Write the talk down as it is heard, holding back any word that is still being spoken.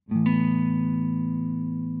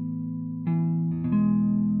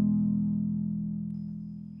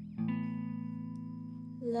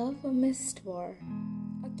Love Amidst War,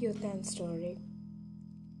 a Kyotan story.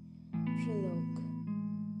 Prologue.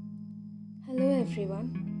 Hello everyone.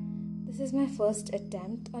 This is my first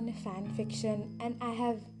attempt on a fan fiction and I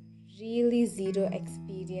have really zero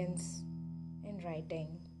experience in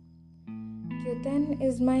writing. Kyotan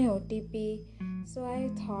is my OTP, so I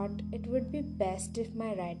thought it would be best if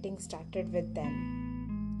my writing started with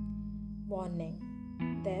them. Warning.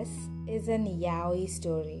 This is an yaoi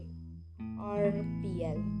story, or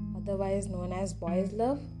PL, otherwise known as boys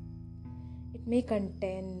love. It may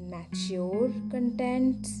contain mature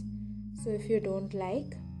contents, so if you don't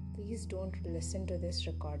like, please don't listen to this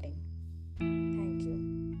recording. Thank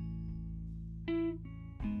you.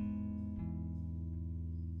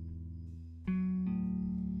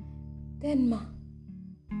 Tenma,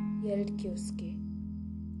 yelled Kyosuke,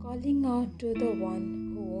 calling out to the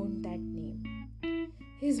one who owned that name.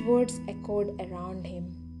 His words echoed around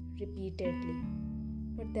him repeatedly,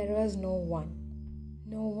 but there was no one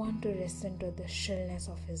to listen to the shrillness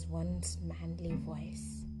of his once manly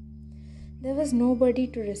voice. There was nobody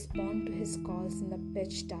to respond to his calls in the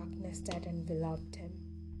pitch darkness that enveloped him.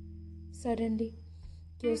 Suddenly,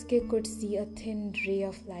 Kyosuke could see a thin ray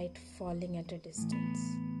of light falling at a distance.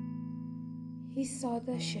 He saw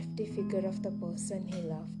the shifty figure of the person he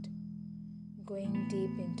loved, going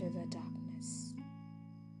deep into the darkness.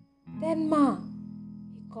 Tenma!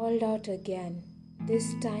 He called out again,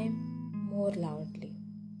 this time more loudly.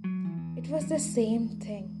 It was the same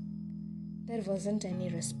thing. There wasn't any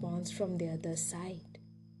response from the other side.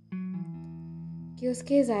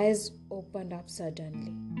 Kyosuke's eyes opened up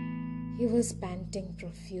suddenly. He was panting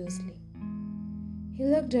profusely. He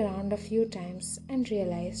looked around a few times and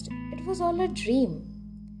realized it was all a dream.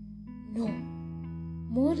 No,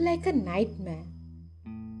 more like a nightmare.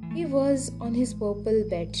 He was on his purple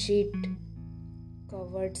bedsheet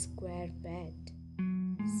covered square bed,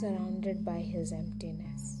 surrounded by his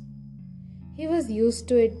emptiness. He was used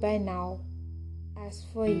to it by now, as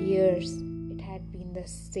for years it had been the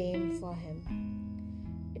same for him.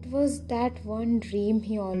 It was that one dream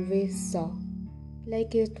he always saw,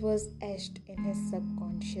 like it was etched in his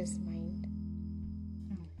subconscious mind.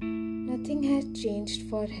 Nothing had changed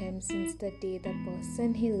for him since the day the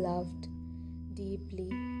person he loved deeply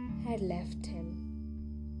had left him.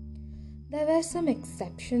 There were some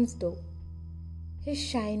exceptions though. His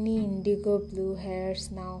shiny indigo blue hairs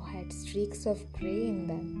now had streaks of grey in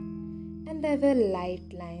them, and there were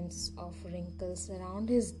light lines of wrinkles around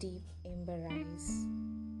his deep amber eyes.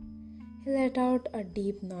 He let out a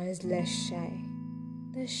deep noiseless sigh,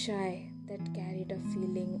 the sigh that carried a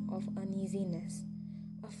feeling of uneasiness,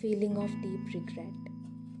 a feeling of deep regret.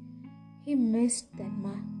 He missed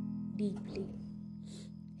Tenma deeply.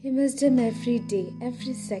 He missed him every day,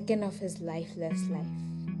 every second of his lifeless life.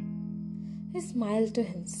 He smiled to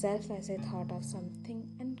himself as he thought of something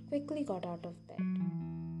and quickly got out of bed.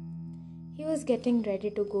 He was getting ready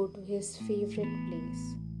to go to his favorite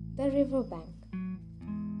place, the riverbank.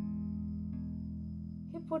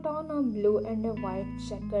 He put on a blue and a white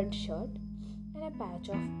checkered shirt and a patch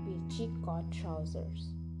of peachy cut trousers.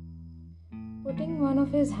 Putting one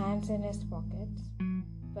of his hands in his pockets,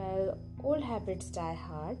 well, old habits die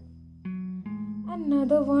hard.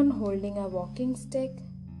 Another one holding a walking stick,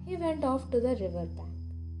 he went off to the riverbank.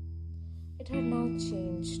 It had now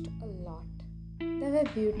changed a lot. There were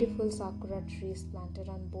beautiful sakura trees planted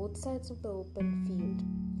on both sides of the open field,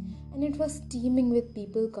 and it was teeming with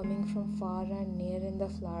people coming from far and near in the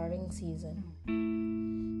flowering season.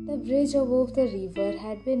 The bridge above the river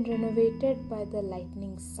had been renovated by the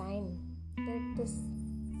lightning sign that the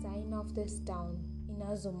sign of this town,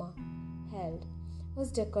 Inazuma, held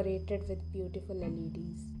was decorated with beautiful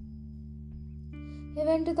LEDs. He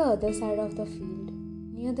went to the other side of the field,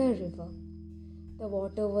 near the river. The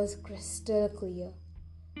water was crystal clear.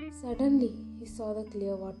 Suddenly, he saw the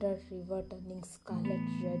clear water river turning scarlet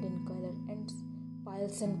red in color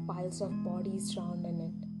and piles of bodies drowned in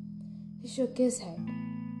it. He shook his head.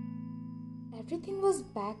 Everything was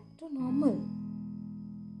back to normal.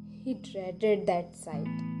 He dreaded that sight.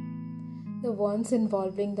 The ones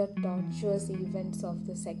involving the tortuous events of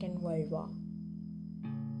the Second World War.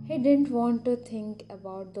 He didn't want to think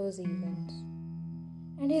about those events,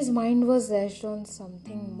 and his mind was edged on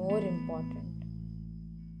something more important.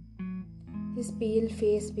 His pale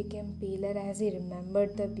face became paler as he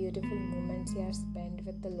remembered the beautiful moments he had spent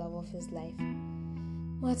with the love of his life,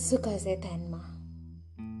 Matsukaze Tenma.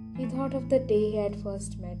 He thought of the day he had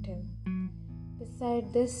first met him,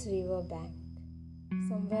 beside this river bank,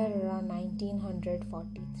 somewhere around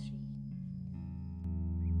 1943.